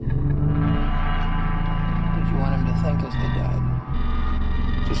think as they died?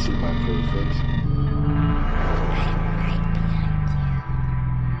 To see my pretty face.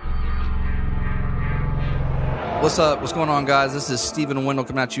 What's up? What's going on, guys? This is Stephen Wendell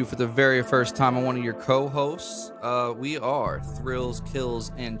coming at you for the very first time. I'm one of your co-hosts. We are Thrills,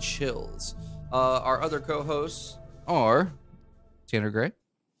 Kills, and Chills. Our other co-hosts are Tanner Gray.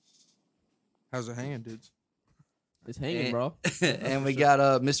 How's it hanging, dudes? It's hanging, bro. And we got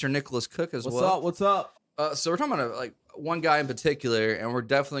Mr. Nicholas Cook as well. What's up? So we're talking about like one guy in particular, and we're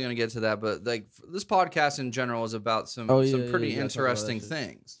definitely going to get to that. But like this podcast in general is about some pretty interesting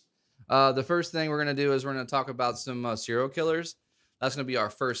things. The first thing we're going to do is we're going to talk about some serial killers. That's going to be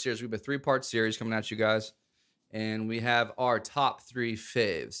our first series. We have a 3-part series coming at you guys, and we have our top 3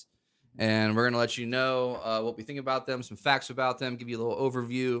 faves. And we're going to let you know what we think about them, some facts about them, give you a little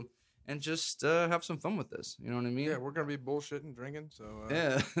overview, and just have some fun with this. You know what I mean? Yeah, we're going to be bullshitting, drinking. So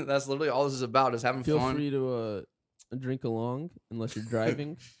yeah, that's literally all this is about, is having fun. Feel free to drink along unless you're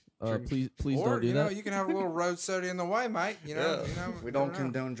driving. Please or, don't do that. You can have a little road soda in the way, mate. We don't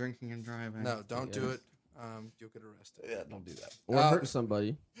condone drinking and driving. No, don't do it. You'll get arrested. Yeah, don't do that. Or hurt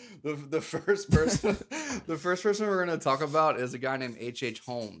somebody. The first person, we're going to talk about is a guy named H.H.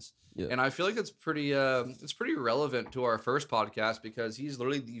 Holmes. Yeah. And I feel like it's pretty relevant to our first podcast because he's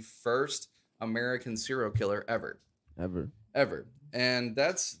literally the first American serial killer ever. And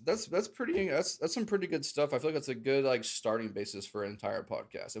that's some pretty good stuff. I feel like that's a good like starting basis for an entire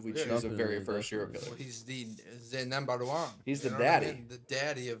podcast if we choose the very first serial killer. Well, he's the number one. He's the daddy. I mean? The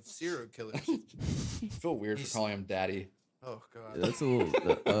daddy of serial killers. I feel weird for calling him daddy. Oh god. Yeah, that's a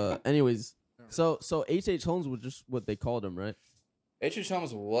little. Anyways, so H.H. Holmes was just what they called him, right? H.H.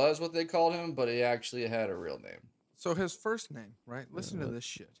 Holmes was what they called him, but he actually had a real name. So his first name, right? Listen to this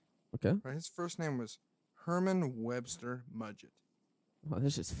shit. Okay. Right. His first name was Herman Webster Mudgett. Oh,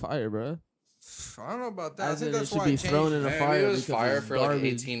 that's just fire, bro. I don't know about that. I think that's should why be he changed. thrown in a fire. It was fire for like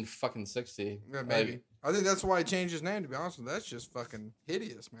garbage. 1860. Yeah, maybe. I think that's why he changed his name. To be honest with you, that's just fucking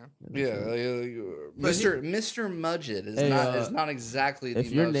hideous, man. Yeah, Mr. Mudgett is not exactly.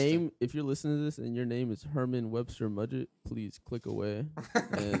 If your name, if you're listening to this and your name is Herman Webster Mudgett, please click away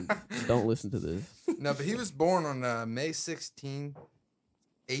and don't listen to this. No, but he was born on May 16,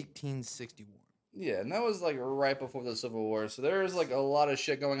 1861. Yeah, and that was like right before the Civil War. So there was like a lot of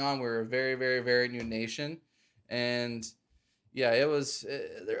shit going on. We were a very, very, very new nation. And yeah, there was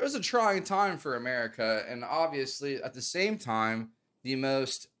a trying time for America. And obviously, at the same time, the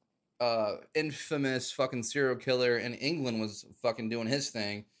most infamous fucking serial killer in England was fucking doing his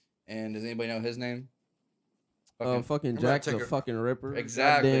thing. And does anybody know his name? Fucking Jack the fucking Ripper.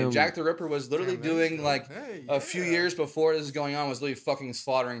 Exactly. Goddamn. Jack the Ripper was literally doing like a few years before this is going on was literally fucking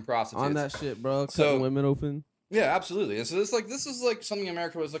slaughtering prostitutes. On that shit, bro. Cutting women open. Yeah, absolutely. And so this is like something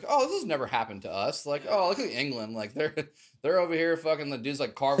America was like, oh, this has never happened to us. Like, oh, look at England. Like they're over here fucking the dudes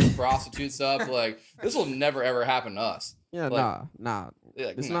like carving prostitutes up. Like this will never ever happen to us. Yeah, like, nah.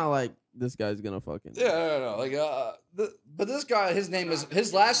 Yeah, it's not like this guy's gonna fucking. Yeah, no. Like, but this guy,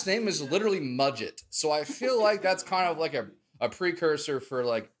 his last name is literally Mudgett. So I feel like that's kind of like a precursor for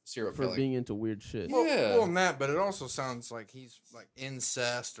like serial killing. For being into weird shit. Well, Matt, but it also sounds like he's like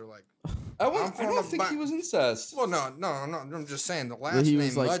incest or like. I don't think he was incest. Well, no. I'm just saying the last name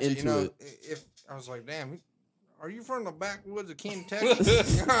was like Mudgett. If I was like, damn. Are you from the backwoods of Kentucky? You know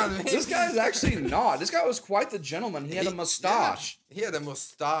what I mean? This guy's actually not. This guy was quite the gentleman. He had a mustache. Yeah, he had a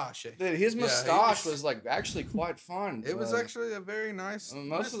mustache. Dude, his mustache was like actually quite fun. It was actually a very nice.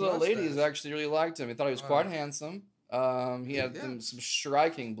 Most of the ladies actually really liked him. They thought he was quite handsome. He had some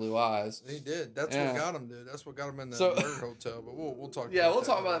striking blue eyes. He did. That's what got him, dude. That's what got him in the murder hotel. But we'll talk. Yeah, we'll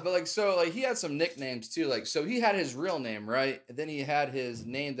talk about it. But like, he had some nicknames too. Like, so he had his real name, right? And then he had his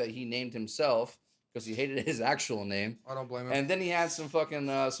name that he named himself because he hated his actual name. I don't blame him. And then he had some fucking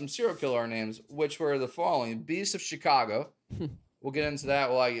some serial killer names, which were the following: Beast of Chicago. We'll get into that,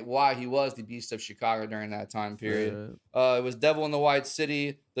 why he was the Beast of Chicago during that time period. Yeah. It was Devil in the White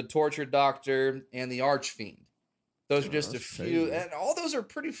City, the Torture Doctor, and the Archfiend. Those are just a few, and all those are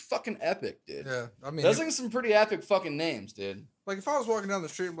pretty fucking epic, dude. Yeah, I mean, those are some pretty epic fucking names, dude. Like if I was walking down the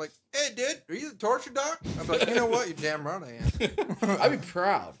street, I'm like, "Hey, dude, are you the torture doc?" I'm like, "You know what? You're damn right I am." I'd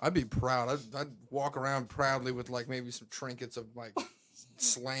be proud. I'd walk around proudly with like maybe some trinkets of like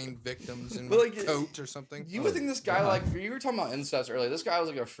slain victims in my coat or something. You would think this guy like you were talking about incest earlier. This guy was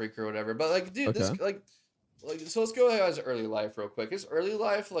like a freak or whatever, but like, dude, this like. So let's go to his early life real quick. His early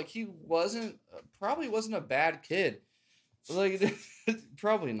life, like he probably wasn't a bad kid. Like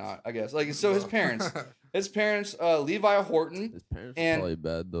probably not, I guess. Like so his parents, Levi Horton. His parents were probably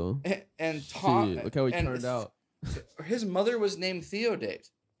bad though. And Tom. Look how he turned out. His mother was named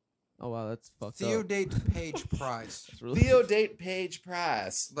Theodate. Oh wow, that's fucked Theodate Page Price. really Theodate Page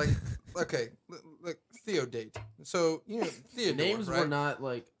Price. Like, okay, like Theodate. So Theodore. Names right? were not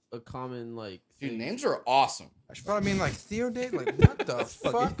like a common like. Dude, thing. names are awesome. But I mean, like Theodate. Like, what the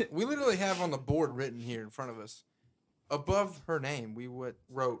fuck? We literally have on the board written here in front of us. Above her name, we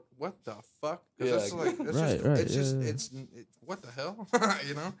wrote, "What the fuck?" Yeah, that's like, that's right, just, right, it's just, yeah. it's what the hell,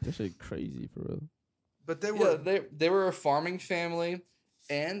 you know? That shit crazy for real. But they were they were a farming family,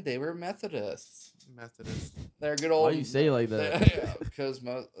 and they were Methodists. Methodist. They're good old. Why you say it like that? Yeah, because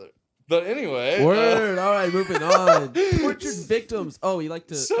but anyway. Word. All right, moving on. Tortured victims. Oh, he liked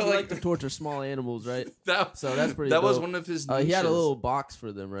to So, torture small animals, right? So that's pretty. That was dope. one of his. He had a niches. little box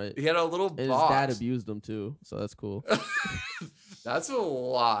for them, right? He had a little And box. his dad abused them too, so that's cool. That's a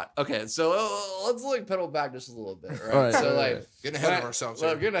lot. Okay, so let's like pedal back just a little bit, right? All right, so all like right. Getting ahead of ourselves.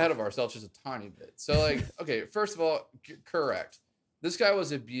 Well, Here. getting ahead of ourselves just a tiny bit. So like, okay, first of all, correct. This guy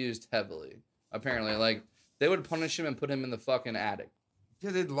was abused heavily. Apparently, like they would punish him and put him in the fucking attic. Yeah,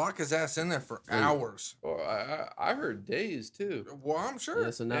 they'd lock his ass in there for hours. Or I heard days too. Well, I'm sure.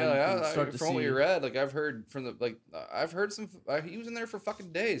 Yeah, so now Yeah, you can start to from see. what you read, like I've heard from the I've heard some. He was in there for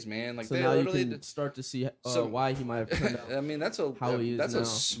fucking days, man. Like So they now you literally. can start to see So- why he might have turned out. I mean, that's a How he is that's now. a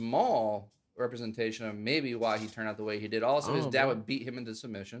small representation of maybe why he turned out the way he did. Also, his Oh, dad bro. would beat him into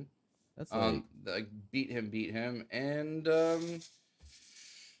submission. That's like, Like beat him, and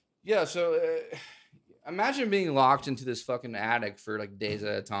yeah. So imagine being locked into this fucking attic for like days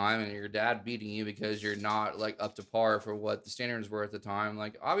at a time, and your dad beating you because you're not like up to par for what the standards were at the time.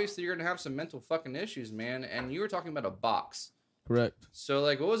 Like, obviously, you're gonna have some mental fucking issues, man. And you were talking about a box. correct. So,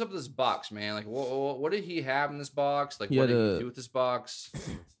 like, what was up with this box, man? Like, what did he have in this box? Like, He what had did he a- do with this box?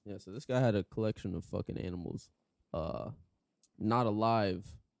 Yeah, so this guy had a collection of fucking animals, not alive.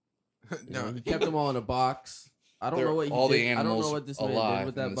 You know, No, he kept them all in a box. I don't know what he all did. the I don't animals know what this man did alive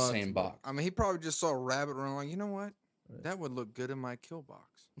with in that the box. same box. I mean, he probably just saw a rabbit run like, you know what? Right. That would look good in my kill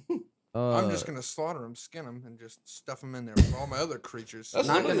box. Uh, I'm just gonna slaughter him, skin him, and just stuff him in there with all my other creatures. That's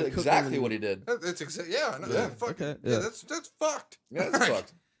not literally gonna cook exactly them what he did. It's yeah, no, Yeah, fuck okay, yeah, yeah. that's fucked. Yeah, that's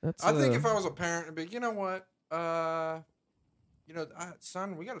fucked. That's, I think if I was a parent, it'd be, you know what,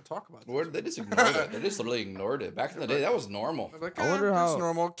 son, we got to talk about this. They just ignored it. They just literally ignored it. Back in the day, that was normal. Like, I wonder that's how-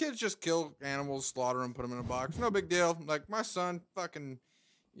 normal. Kids just kill animals, slaughter them, put them in a box. No big deal. Like my son, fucking,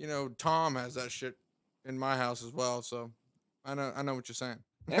 Tom has that shit in my house as well. So I know what you're saying.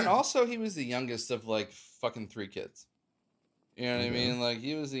 And also, he was the youngest of like fucking 3 kids. You know what I mean? Like,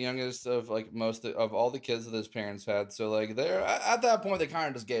 he was the youngest of like most of all the kids that his parents had. So like, they're at that point, they kind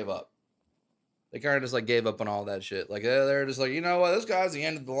of just gave up. They kind of just like gave up on all that shit. Like, they're just like, you know what, this guy's the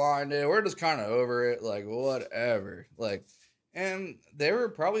end of the line, dude. We're just kind of over it. Like, whatever. Like, and they were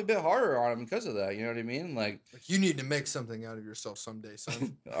probably a bit harder on him because of that. You know what I mean? Like You need to make something out of yourself someday,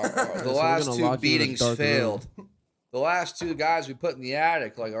 son. the we're last gonna 2 lock you in a beatings dark room. failed. The last 2 guys we put in the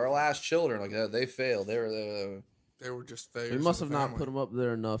attic, like our last children, like they failed. They were They were just failures. we must have not put him up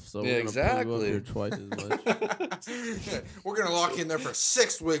there enough, so we're gonna put you up there twice as much. We're gonna lock you in there for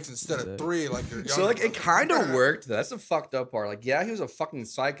 6 weeks instead of 3, like you're. So like it kind of worked. That's the fucked up part. Like, yeah, he was a fucking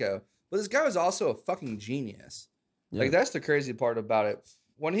psycho, but this guy was also a fucking genius. Yeah. Like, that's the crazy part about it.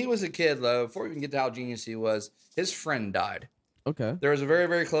 When he was a kid, though, before we even get to how genius he was, his friend died. Okay. There was a very,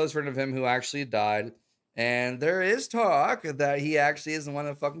 very close friend of him who actually died, and there is talk that he actually is the one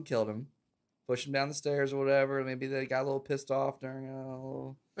that fucking killed him, pushed him down the stairs or whatever. Maybe they got a little pissed off during a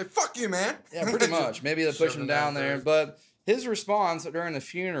little. Hey, fuck you, man. Yeah, pretty much. Maybe they pushed him down there. But his response during the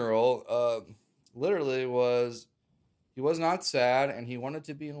funeral literally was he was not sad and he wanted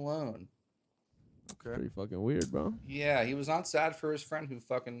to be alone. Okay. Pretty fucking weird, bro. Yeah, he was not sad for his friend who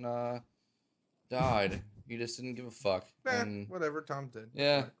fucking died. He just didn't give a fuck. And Whatever. Tom did.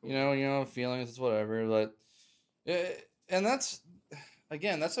 yeah, Cool. you know, feelings, it's whatever. But and that's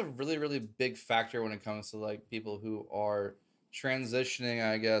again, that's a really, really big factor when it comes to like people who are transitioning,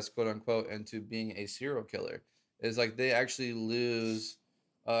 I guess, quote unquote, into being a serial killer. Is like they actually lose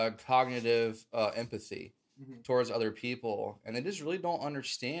cognitive empathy towards other people, and they just really don't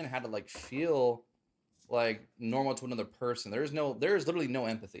understand how to like feel like normal to another person. There is literally no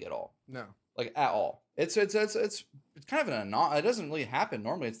empathy at all. No. Like at all. It's kind of an anomaly. It doesn't really happen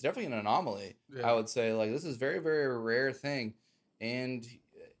normally. It's definitely an anomaly. Yeah. I would say like this is very, very rare thing, and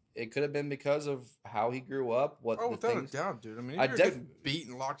it could have been because of how he grew up. Without a doubt, dude. I mean, I if you're getting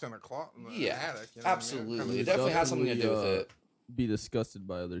beaten, locked in a closet, in Yeah, an attic, you know absolutely. What I mean? It definitely has something to do with it. Be disgusted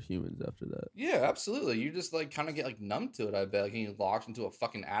by other humans after that. Yeah, absolutely. You just like kind of get like numb to it. I bet like getting locked into a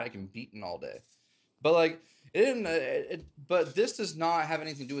fucking attic and beaten all day. But like it didn't. But this does not have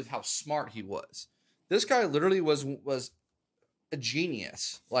anything to do with how smart he was. This guy literally was a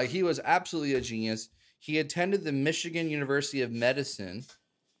genius. Like, he was absolutely a genius. He attended the Michigan University of Medicine,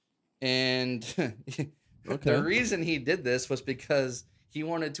 and the reason he did this was because he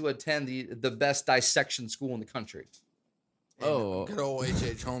wanted to attend the best dissection school in the country. Oh, good old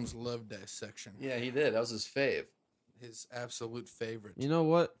H.H. Holmes loved dissection. Yeah, he did. That was his fave. His absolute favorite. You know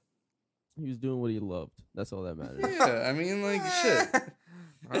what? He was doing what he loved. That's all that matters. Yeah, I mean, like, shit.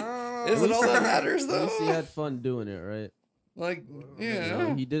 Is it all that matters, though? At least he had fun doing it, right? Like, yeah. You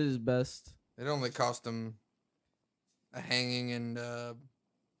know, he did his best. It only cost him a hanging and a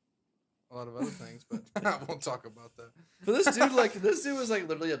lot of other things, but I won't talk about that. But this dude was like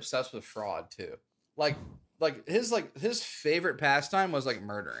literally obsessed with fraud too. Like his favorite pastime was like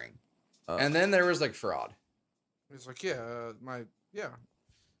murdering, and then there was like fraud. He's like, yeah,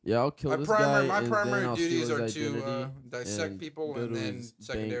 I'll kill this guy. My and primary then I'll duties steal are his to identity dissect people, go and to then his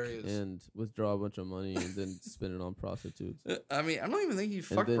secondary bank is and withdraw a bunch of money and then spend it on prostitutes. I mean, I don't even think he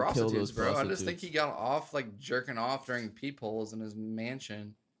fucked then kill prostitutes, those bro. I just prostitutes. think he got off like jerking off during peepholes in his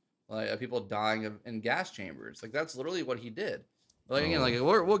mansion, like people dying in gas chambers. Like, that's literally what he did. Like, again, like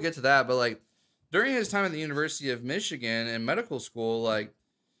we'll get to that, but like during his time at the University of Michigan in medical school, like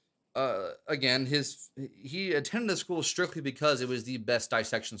again, he attended the school strictly because it was the best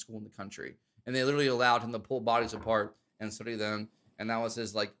dissection school in the country, and they literally allowed him to pull bodies apart and study them, and that was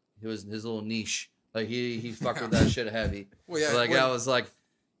his his little niche. Like, he fucked with that shit heavy. Well, yeah, like, I was like,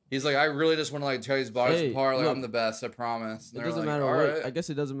 he's like, I really just want to like tear these bodies apart. Like, look, I'm the best, I promise. And it doesn't like, matter what. right. I guess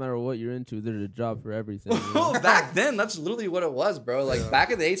it doesn't matter what you're into. There's a job for everything. You know? Well, back then, that's literally what it was, bro. Like,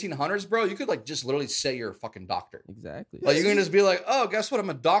 back in the 1800s, bro, you could like just literally say you're a fucking doctor. Exactly. Like, you can just be like, oh, guess what? I'm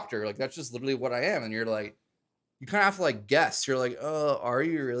a doctor. Like, that's just literally what I am. And you're like, you kind of have to like guess. You're like, oh, are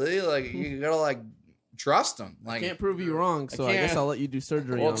you really? Like, you gotta like trust them. Like, I can't prove you wrong, so I guess I'll let you do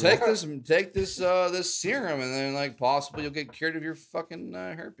surgery. Well, on take me. this serum, and then like possibly you'll get cured of your fucking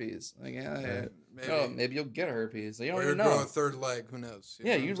herpes. Like, maybe you'll get herpes. Like, you don't even know. Grow a third leg. Who knows?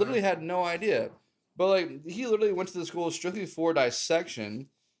 You you literally had no idea. But like, he literally went to the school strictly for dissection,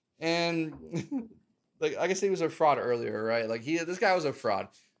 and like I guess he was a fraud earlier, right? Like this guy was a fraud.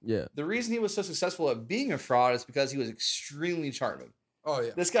 Yeah. The reason he was so successful at being a fraud is because he was extremely charming. Oh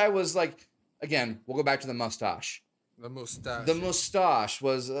yeah. This guy was like, again, we'll go back to the mustache. The mustache. The mustache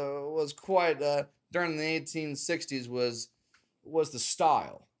was quite during the 1860s was the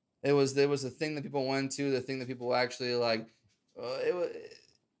style. It was the thing that people went to, the thing that people actually like.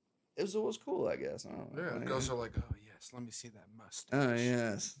 It was cool, I guess. I don't know. Yeah, girls are like, oh yes, let me see that mustache. Oh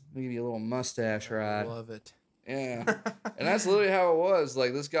yes, let me give you a little mustache ride. I love it. Yeah, and that's literally how it was.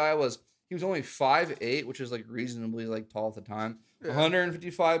 Like, this guy was only 5'8", which is like reasonably like tall at the time. Yeah.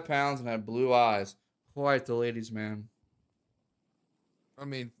 155 pounds and had blue eyes. Quite the ladies' man. I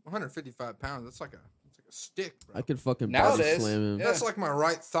mean, 155 pounds. That's like a stick, bro. I could fucking Nowadays, body slam him. Yeah. That's like my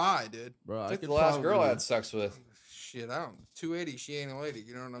right thigh, dude. Bro, I could the last girl I had sex with. Shit, I don't. 280, she ain't a lady.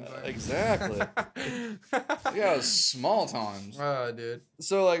 You know what I'm saying? Exactly. Yeah, it was small times. Oh, dude.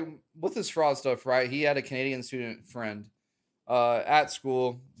 So, like, with this fraud stuff, right? He had a Canadian student friend at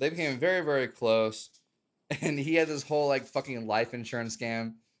school. They became very, very close. And he had this whole, like, fucking life insurance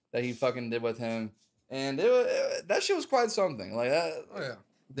scam that he fucking did with him. And that shit was quite something. Like that. Oh, yeah.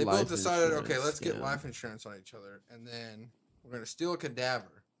 They both decided, okay, let's get life insurance on each other. And then we're going to steal a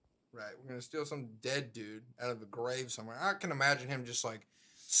cadaver. Right, we're gonna steal some dead dude out of a grave somewhere. I can imagine him just like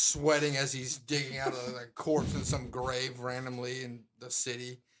sweating as he's digging out a corpse in some grave randomly in the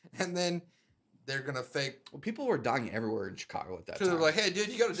city, and then they're gonna fake. Well, people were dying everywhere in Chicago at that time. So they're like, "Hey, dude,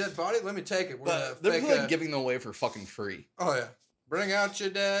 you got a dead body? Let me take it." They're like giving them away for fucking free. Oh yeah, bring out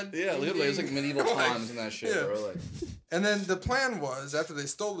your dad. Yeah, literally, it's like medieval times and that shit, bro. Like. And then the plan was, after they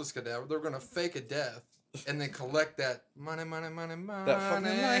stole this cadaver, they were gonna fake a death. And then collect that money. That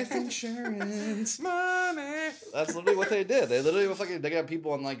fucking life insurance. Money. That's literally what they did. They literally they got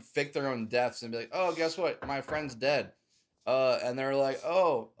people and like fake their own deaths and be like, oh, guess what? My friend's dead. And they're like,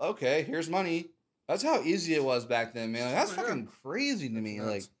 oh, okay, here's money. That's how easy it was back then, man. Like, that's fucking crazy to me.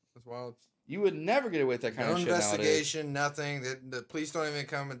 Like, that's wild. You would never get away with that kind of shit nowadays. No investigation, nothing. The police don't even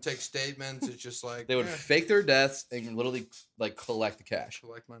come and take statements. It's just like they would fake their deaths and literally like collect the cash.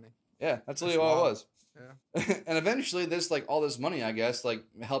 Collect money. Yeah, that's literally all it was. Yeah. And eventually all this money, I guess, like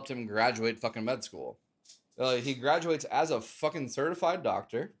helped him graduate fucking med school. He graduates as a fucking certified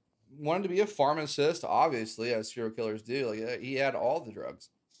doctor. Wanted to be a pharmacist, obviously, as serial killers do. Like, he had all the drugs.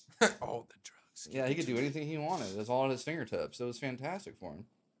 All the drugs. Yeah, he could do anything he wanted. It was all at his fingertips. It was fantastic for him.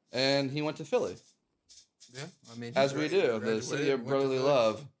 And he went to Philly. Yeah, I mean, as we do, the city of brotherly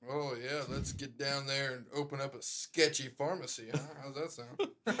love. Oh yeah, let's get down there and open up a sketchy pharmacy. Huh? How's that sound?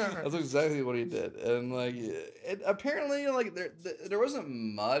 That's exactly what he did, and like, apparently, like there wasn't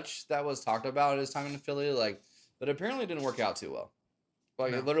much that was talked about at his time in Philly, like, but apparently it didn't work out too well.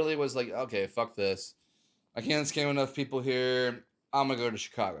 Like, it literally was like, okay, fuck this. I can't scam enough people here. I'm gonna go to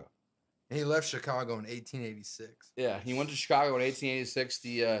Chicago. He left Chicago in 1886. Yeah, he went to Chicago in 1886.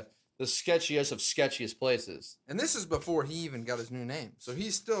 The sketchiest of sketchiest places. And this is before he even got his new name. So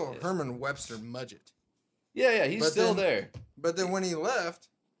he's still Herman Webster Mudgett. Yeah, he's still there. But then when he left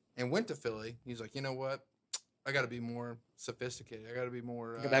and went to Philly, he's like, you know what? I got to be more sophisticated. I got to be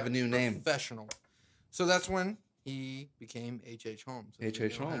more got to have a new name. Professional. So that's when he became H.H. Holmes.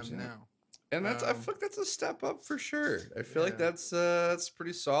 H.H. Holmes, yeah. Now. And that's I feel like that's a step up for sure. I feel like that's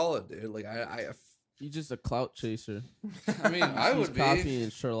pretty solid, dude. Like he's just a clout chaser. I mean, I would be copying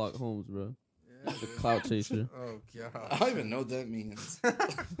Sherlock Holmes, bro. Yeah, the clout chaser. Oh god, I don't even know what that means.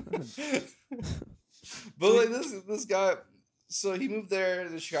 But like this guy, so he moved there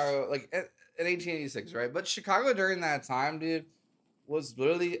to Chicago, like in 1886, right? But Chicago during that time, dude, was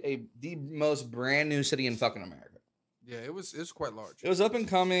literally the most brand new city in fucking America. Yeah, it was quite large. It was up and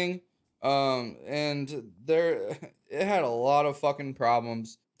coming. And it had a lot of fucking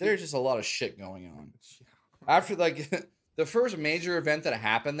problems. There's just a lot of shit going on. After like the first major event that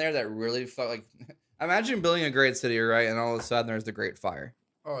happened there that really felt like, imagine building a great city, right? And all of a sudden there's the Great Fire.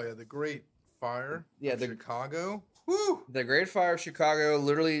 Oh yeah, the Great Fire. Yeah, Chicago. Woo! The Great Fire of Chicago.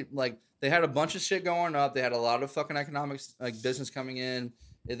 Literally, like they had a bunch of shit going up. They had a lot of fucking economics, like business coming in.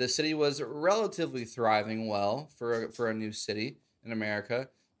 The city was relatively thriving well for a new city in America.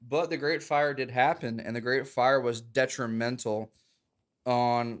 But the Great Fire did happen, and the Great Fire was detrimental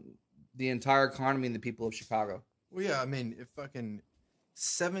on the entire economy and the people of Chicago. Well, yeah, I mean, if fucking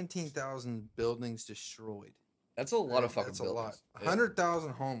 17,000 buildings destroyed. That's a lot of fucking buildings. That's a lot.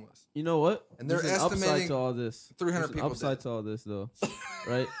 100,000 homeless. You know what? And they're estimating upside to all this. 300 people upside to all this, though,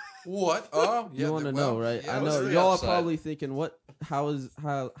 right? What? Oh, yeah. You want to know, right? Yeah, I know y'all are probably thinking, "What? How is it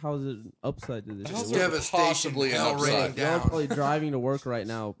an upside to this?" Just devastation, hell raining down. Y'all are probably driving to work right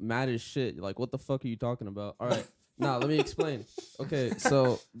now, mad as shit. Like, what the fuck are you talking about? All right, now let me explain. Okay,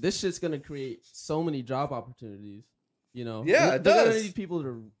 so this shit's gonna create so many job opportunities. You know, yeah, it they're does. gonna need people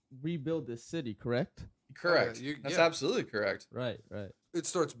to rebuild this city, correct? Correct. That's absolutely correct. Right. It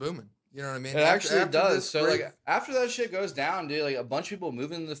starts booming. You know what I mean? It actually does. So like after that shit goes down, dude, like a bunch of people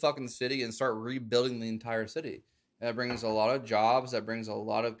move into the fucking city and start rebuilding the entire city. That brings a lot of jobs. That brings a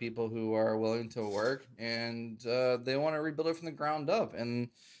lot of people who are willing to work, and they want to rebuild it from the ground up. And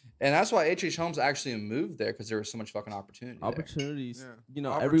that's why H.H. Holmes actually moved there, because there was so much fucking opportunity. Opportunities. Yeah. You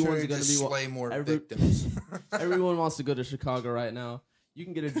know, everyone's gonna be slay more victims. Everyone wants to go to Chicago right now. You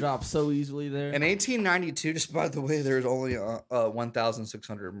can get a job so easily there. In 1892, just by the way, there was only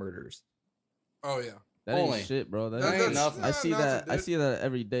 1,600 murders. Oh yeah, that ain't shit, bro. That ain't nothing. I see that. I see that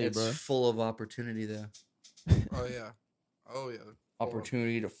every day, bro. It's full of opportunity, though. Oh yeah.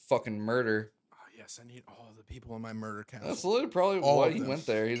 Opportunity to fucking murder. Oh yes, I need all the people in my murder council. That's literally probably why he went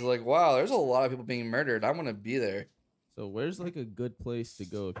there. He's like, wow, there's a lot of people being murdered. I want to be there. So where's like a good place to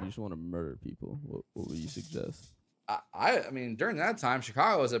go if you just want to murder people? What would you suggest? I mean, during that time,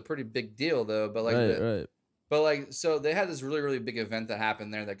 Chicago was a pretty big deal, though. But like, right. But like, so they had this really, really big event that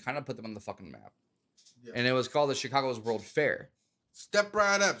happened there that kind of put them on the fucking map, and it was called the Chicago's World Fair. Step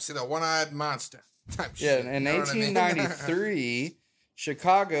right up, see the one-eyed monster type shit. Yeah, in 1893,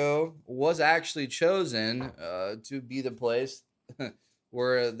 Chicago was actually chosen to be the place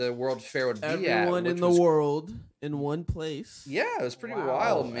where the World Fair would be at. Everyone in the world in one place. Yeah, it was pretty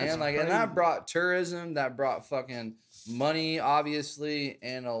wild, man. Like, and that brought tourism, that brought fucking money, obviously,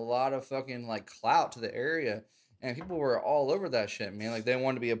 and a lot of fucking like clout to the area. And people were all over that shit, man. Like, they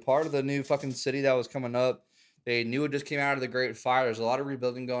wanted to be a part of the new fucking city that was coming up. They knew it just came out of the Great Fire. There's a lot of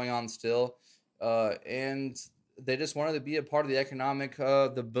rebuilding going on still. And they just wanted to be a part of the economic,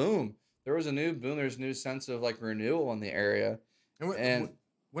 the boom. There was a new boom. There's a new sense of like renewal in the area. And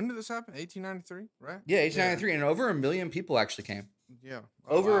when did this happen? 1893, right? Yeah, 1893. And over 1 million people actually came. Yeah.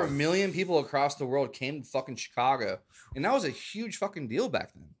 Over 1 million people across the world came to fucking Chicago. And that was a huge fucking deal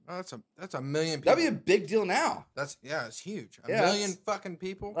back then. Oh, that's a million people. That'd be a big deal now. It's huge. A million fucking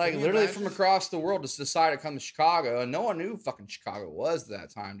people. Like, literally from across the world just decided to come to Chicago. And no one knew who fucking Chicago was at that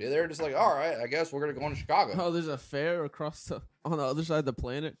time, dude. They were just like, all right, I guess we're going to go into Chicago. Oh, there's a fair on the other side of the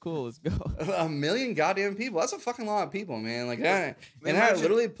planet? Cool, let's go. 1 million goddamn people. That's a fucking lot of people, man. Like, that, and that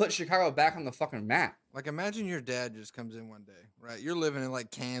literally put Chicago back on the fucking map. Like, imagine your dad just comes in one day, right? You're living in,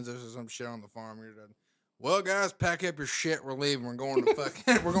 like, Kansas or some shit on the farm. Your dad, well, guys, pack up your shit. We're leaving. We're going to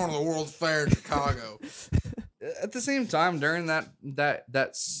the World's Fair in Chicago. at the same time, during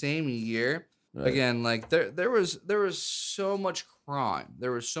that same year, Right. again, like there was so much crime.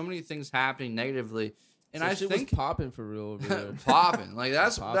 There was so many things happening negatively, and So I shit think was popping for real over there. popping. Like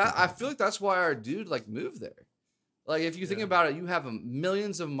that's Popping. that. I feel like that's why our dude like moved there. Like if you think about it, you have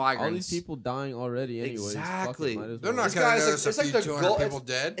millions of migrants. All these people dying already, anyways. Exactly. They're not This going to guy's notice like- it's a like few the 200 goal- people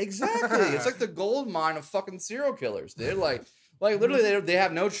dead. Exactly. It's like the gold mine of fucking serial killers, dude. Like literally, they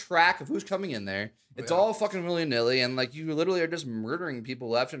have no track of who's coming in there. It's all fucking willy nilly, and like you literally are just murdering people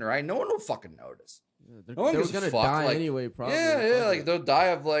left and right. No one will fucking notice. They're, No one they're gives a gonna fuck, die like- anyway, probably. Yeah, Fuck like it. they'll die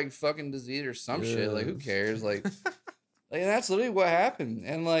of like fucking disease or some shit. Like who cares? Like that's literally what happened.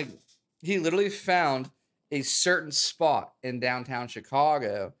 And like he literally found a certain spot in downtown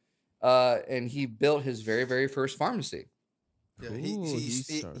Chicago, and he built his very, very first pharmacy. Yeah, Cool,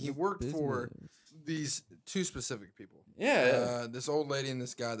 started he a worked for business. these two specific people. Yeah, This old lady and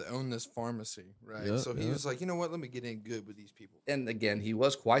this guy that owned this pharmacy, right? Yeah, So he yeah. was like, you know what? Let me get in good with these people. and again, he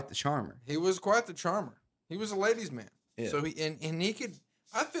was quite the charmer. He was quite the charmer. He was a ladies' man. Yeah. So and he could.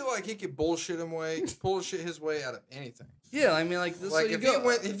 I feel like he could bullshit his way out of anything. Yeah, I mean, like this. Like you if go,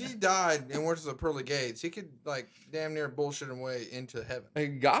 if he died and went to the pearly gates, he could like damn near bullshit him way into heaven.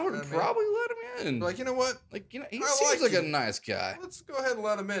 like, God would You know what I mean? probably let him in. Like, you know what? Like, you know, he I seems like like a you. nice guy. Let's go ahead and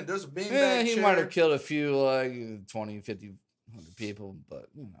let him in. There's a beanbag Yeah, he chair. might have killed a few, like 20, 50, 100 people, but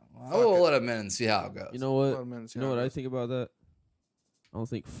you know, Fuck we'll it. let him in and see how it goes. You know Let what? him in and see You know how what it I goes. think about that? I don't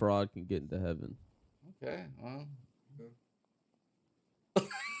think fraud can get into heaven. Okay, well.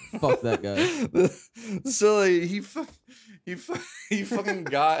 Fuck that guy. So like, he fucking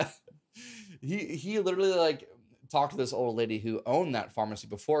got he literally like talked to this old lady who owned that pharmacy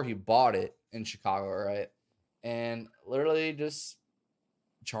before he bought it in Chicago, right? And literally just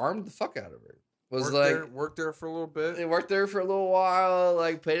charmed the fuck out of her. Was worked there for a little bit. they worked there for a little while,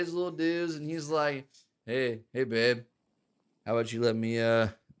 like paid his little dues, and he's like, hey babe, how about you let me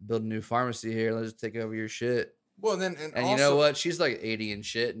build a new pharmacy here? Let's just take over your shit. Well, then And you know what? She's like 80 and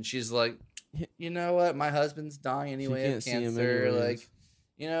shit, and she's like, you know what? My husband's dying anyway of can't see him cancer. anyways. Like,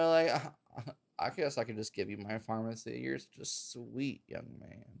 you know, like I guess I could just give you my pharmacy. You're just sweet, young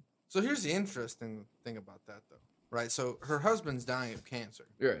man. So here's the interesting thing about that, though, right? So her husband's dying of cancer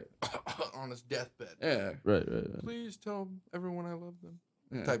You're right. on his deathbed. Yeah. Right. Please tell everyone I love them.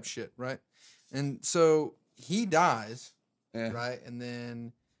 Yeah. Type shit, right? And so he dies, Yeah. right? And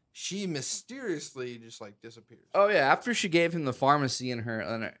then she mysteriously just like disappears. Oh yeah. After she gave him the pharmacy in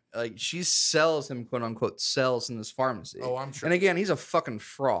her, like she sells him, quote unquote, sells in this pharmacy. Oh, I'm sure. And again, he's a fucking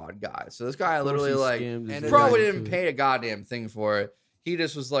fraud guy. So this guy literally like And probably guy didn't pay a goddamn thing for it. He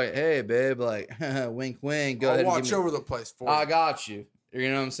just was like, hey babe, like wink wink. Go I'll ahead. And watch give me over the place for I you. got you. You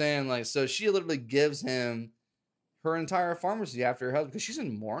know what I'm saying? Like, so she literally gives him her entire pharmacy after her husband because she's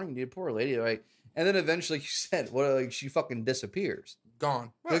in mourning, dude. Poor lady. Like, and then eventually you said, what? Like, she fucking disappears.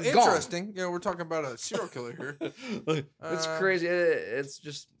 Gone. Well, They're gone. interesting. You know, we're talking about a serial killer here. Like, it's crazy. It's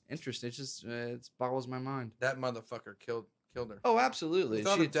just interesting. It's just it boggles my mind. That motherfucker killed her. Oh, absolutely.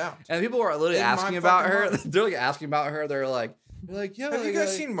 Without a doubt. And people were literally In my asking about fucking her. mind. They're like asking about her. They're like, yeah. Have you like,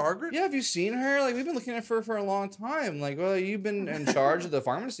 guys seen Margaret? Yeah, have you seen her? Like, we've been looking at her for a long time. Like, well, you've been in charge of the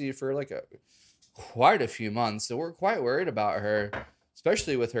pharmacy for like quite a few months, so we're quite worried about her,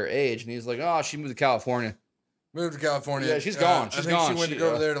 especially with her age. And he's like, oh, she moved to California. Moved to California. Yeah, she's gone. I She's think gone. She went She, to go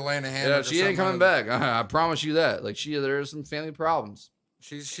over there to land a hand. Yeah, she ain't coming back. I promise you that. Like, there's some family problems.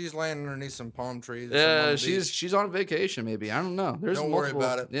 She's laying underneath some palm trees. or Yeah, something on the she's on vacation. Maybe I don't know. beach. There's Don't worry multiple,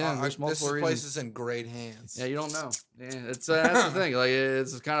 about it. Yeah, there's This multiple place reasons. is in great hands. Yeah, you don't know. Yeah, it's that's the thing. Like,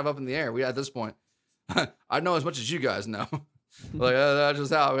 it's kind of up in the air. We at this point, I know as much as you guys know. Like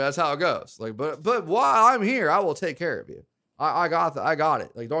that's how it goes. Like, but while I'm here, I will take care of you. I got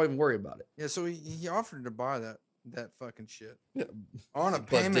it. Like, don't even worry about it. Yeah, so he offered to buy that fucking shit Yeah. on a But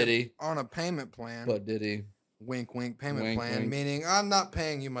payment did he? on a payment plan. But did he? Wink, wink, payment Wink, plan. wink. Meaning, I'm not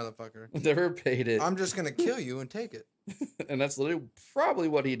paying you, motherfucker. Never paid it. I'm just gonna kill you and take it. And that's literally probably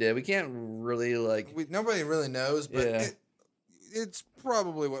what he did. We can't really like. Nobody really knows, but Yeah. it's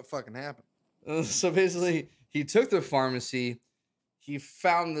probably what fucking happened. So basically, he took the pharmacy. He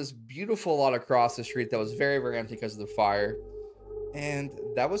found this beautiful lot across the street that was very, very empty because of the fire. And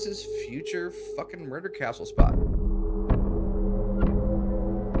that was his future fucking murder castle spot.